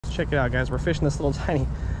check it out, guys. We're fishing this little tiny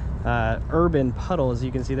urban puddle. As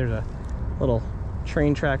you can see, there's a little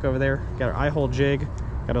train track over there. Got our eye hole jig,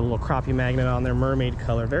 got a little crappie magnet on there, mermaid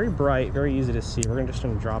color, very bright, very easy to see. We're just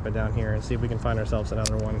gonna drop it down here and see if we can find ourselves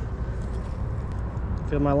another one.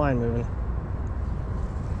 Feel my line moving.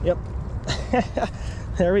 Yep.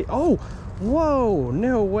 There we, oh, whoa,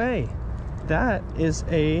 no way. That is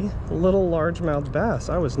a little largemouth bass.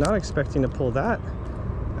 I was not expecting to pull that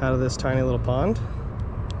out of this tiny little pond.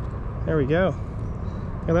 There we go.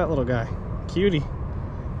 Look at that little guy. Cutie.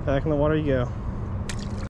 Back in the water you go.